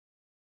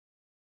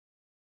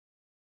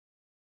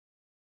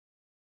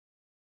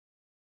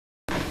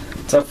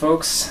What's up,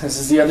 folks? This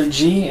is the other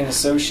G in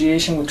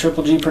association with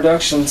Triple G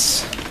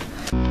Productions.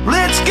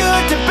 It's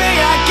good to be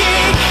a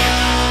geek.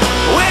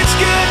 It's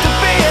good to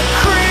be a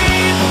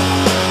creep.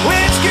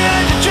 It's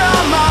good to draw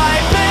my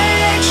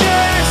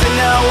pictures and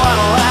no one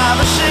will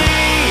ever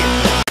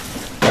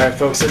see. Alright,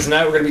 folks, so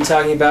tonight we're going to be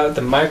talking about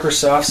the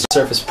Microsoft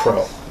Surface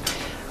Pro.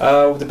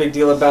 The big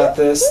deal about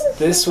this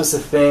was the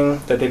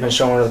thing that they've been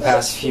showing over the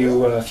past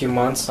few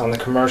months on the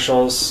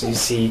commercials. You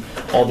see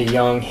all the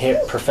young,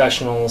 hip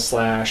professionals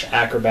slash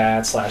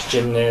acrobats slash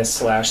gymnasts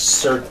slash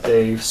Cirque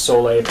du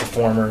Soleil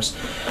performers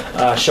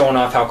showing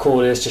off how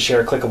cool it is to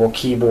share clickable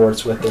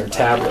keyboards with their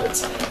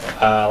tablets,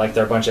 like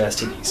they're a bunch of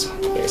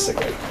STDs,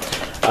 basically.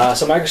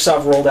 So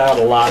Microsoft rolled out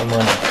a lot of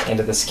money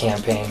into this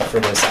campaign for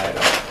this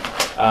item.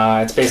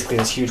 It's basically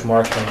this huge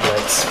marketing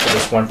blitz for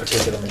this one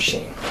particular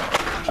machine.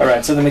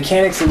 Alright, so the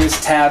mechanics of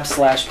this tab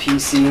slash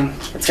PC,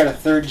 it's got a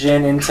 3rd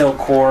gen Intel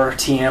Core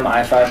TM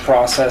i5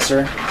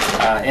 processor,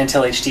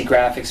 Intel HD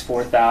Graphics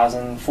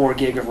 4000, 4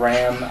 gig of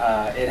RAM.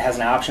 It has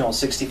an optional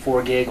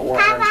 64 gig or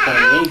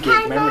 128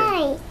 gig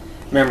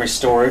memory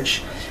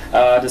storage.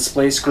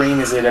 Display screen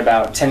is at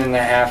about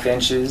 10.5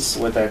 inches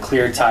with a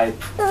clear type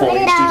full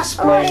HD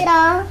display.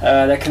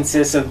 That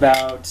consists of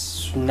about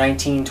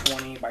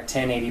 1920 by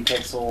 1080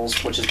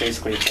 pixels, which is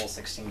basically a full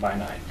 16 by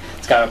 9.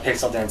 It's got a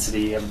pixel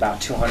density of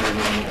about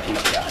 208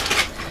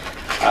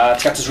 ppi.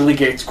 It's got this really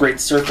great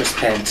Surface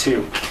Pen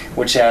too,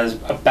 which has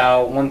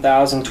about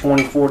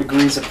 1024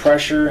 degrees of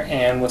pressure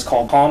and what's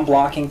called palm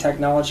blocking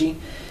technology,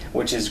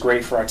 which is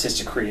great for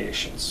artistic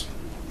creations.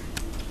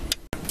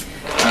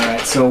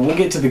 Alright, so we'll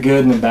get to the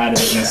good and the bad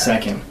of it in a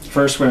second.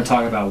 First, we're going to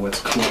talk about what's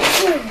cool.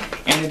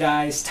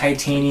 Anodized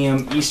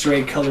titanium Easter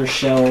egg color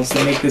shells.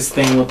 They make this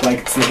thing look like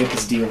it's the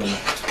hippest deal in it.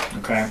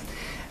 Okay.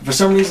 For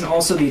some reason,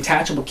 also the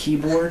attachable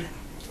keyboard.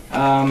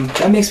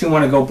 That makes me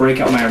want to go break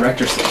out my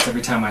erector slits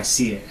every time I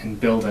see it and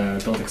build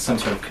some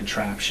sort of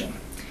contraption.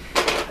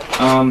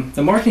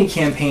 The marketing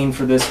campaign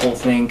for this whole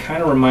thing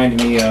kind of reminded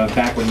me of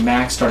back when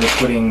Mac started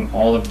putting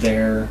all of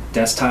their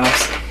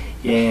desktops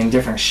in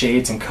different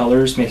shades and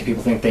colors, making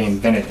people think they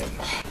invented it.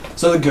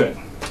 So the good.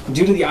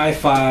 Due to the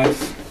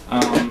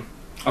i5,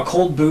 a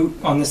cold boot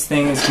on this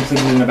thing is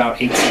completed in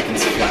about 8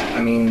 seconds flat.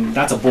 I mean,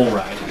 that's a bull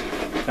ride.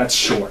 That's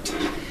short.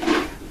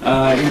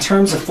 In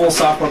terms of full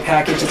software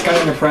package, it's got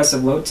an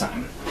impressive load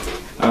time.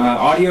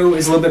 Audio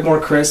is a little bit more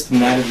crisp than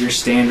that of your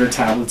standard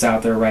tablets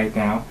out there right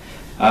now.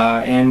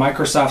 And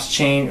Microsoft's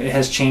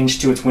has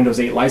changed to its Windows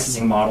 8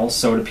 licensing model,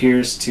 so it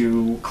appears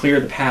to clear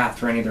the path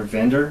for any other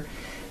vendor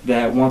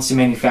that wants to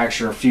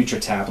manufacture a future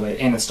tablet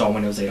and install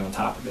Windows 8 on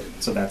top of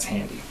it. So that's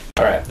handy.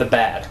 Alright, the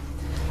bad.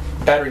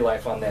 Battery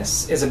life on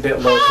this is a bit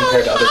low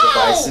compared to other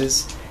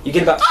devices. You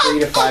get about 3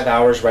 to 5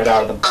 hours right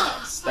out of the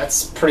box.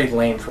 That's pretty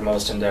lame for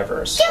most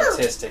endeavors,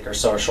 artistic or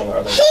social or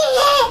otherwise.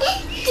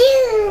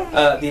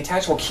 The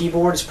attachable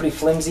keyboard is pretty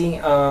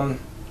flimsy.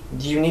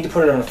 You need to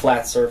put it on a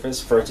flat surface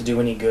for it to do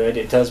any good.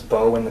 It does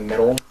bow in the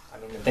middle. I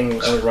mean, the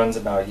thing only runs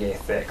about yay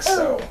thick,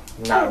 so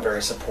not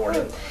very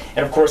supportive.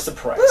 And of course the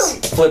price.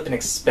 Flippin'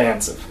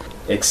 expensive.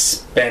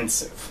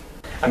 Expensive.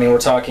 I mean, we're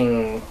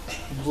talking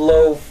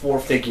low 4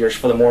 figures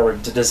for the more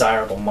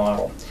desirable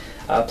model.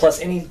 Plus,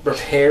 any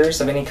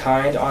repairs of any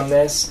kind on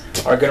this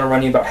are going to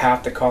run you about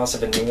half the cost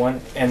of a new one,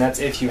 and that's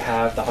if you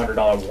have the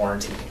 $100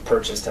 warranty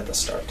purchased at the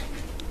start.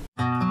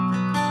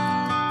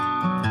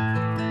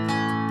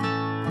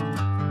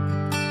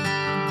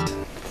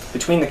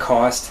 Between the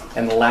cost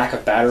and the lack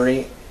of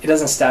battery, it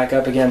doesn't stack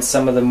up against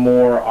some of the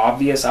more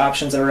obvious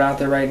options that are out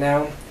there right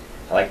now,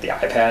 like the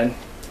iPad.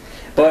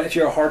 But if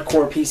you're a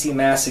hardcore PC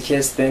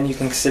masochist, then you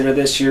can consider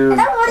this your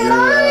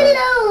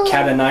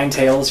cat of nine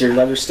tails, your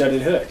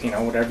leather-studded hood, you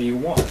know, whatever you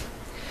want.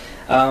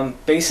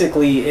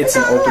 Basically, it's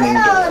an opening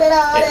door.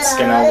 It's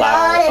going to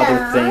allow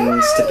other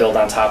things to build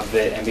on top of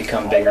it and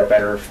become bigger,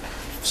 better,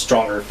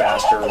 stronger,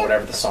 faster, or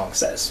whatever the song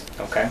says.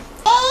 Okay?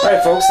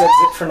 Alright, folks, that's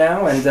it for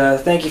now, and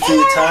thank you for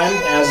your time,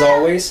 as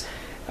always.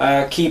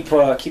 Keep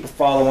a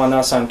follow on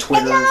us on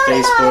Twitter,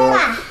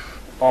 Facebook,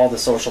 all the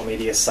social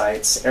media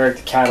sites. Eric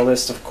the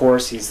Catalyst, of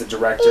course, he's the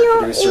director,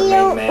 producer,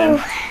 main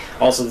man.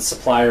 Also the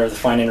supplier of the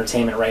fine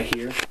entertainment right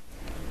here.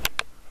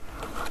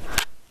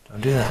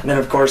 Don't do that. And then,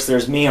 of course,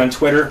 there's me on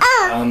Twitter.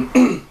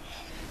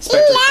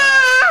 Spectre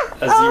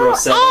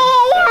 07.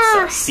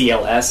 That's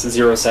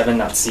CLS 07,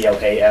 not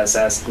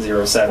CLASS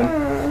 07.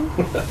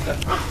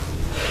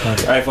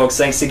 Alright, folks,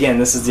 thanks again.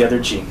 This is the other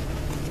G.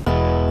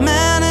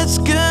 Man, it's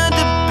good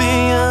to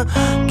be a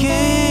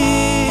geek.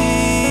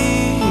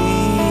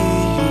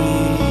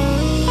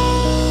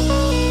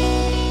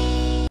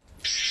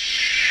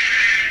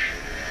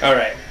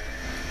 Alright,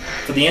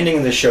 for the ending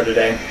of the show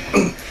today,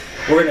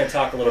 we're going to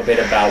talk a little bit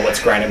about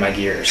what's grinding my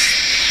gears.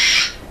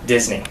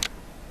 Disney.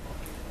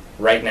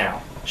 Right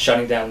now,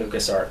 shutting down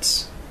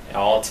LucasArts in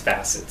all its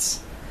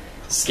facets.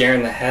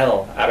 Scaring the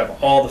hell out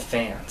of all the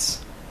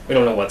fans. We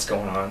don't know what's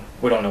going on.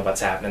 We don't know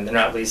what's happening. They're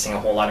not releasing a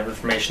whole lot of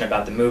information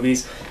about the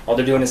movies. All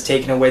they're doing is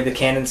taking away the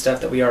canon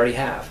stuff that we already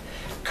have.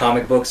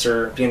 Comic books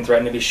are being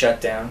threatened to be shut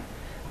down.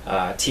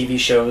 TV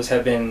shows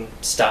have been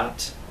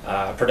stopped.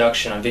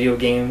 production on video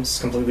games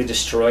completely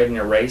destroyed and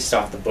erased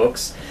off the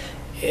books.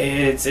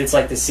 It's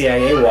like the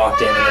CIA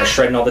walked in and they're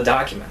shredding all the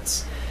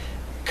documents.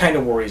 Kind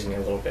of worries me a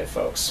little bit,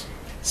 folks.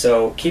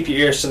 So keep your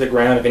ears to the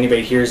ground. If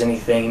anybody hears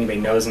anything, anybody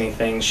knows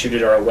anything, shoot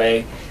it our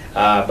way.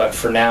 But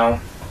for now,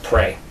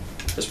 pray.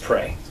 Just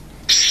pray.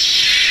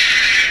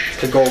 It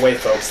could go away,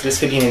 folks. This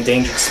could be an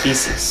endangered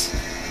species.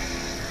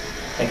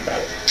 Think about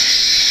it.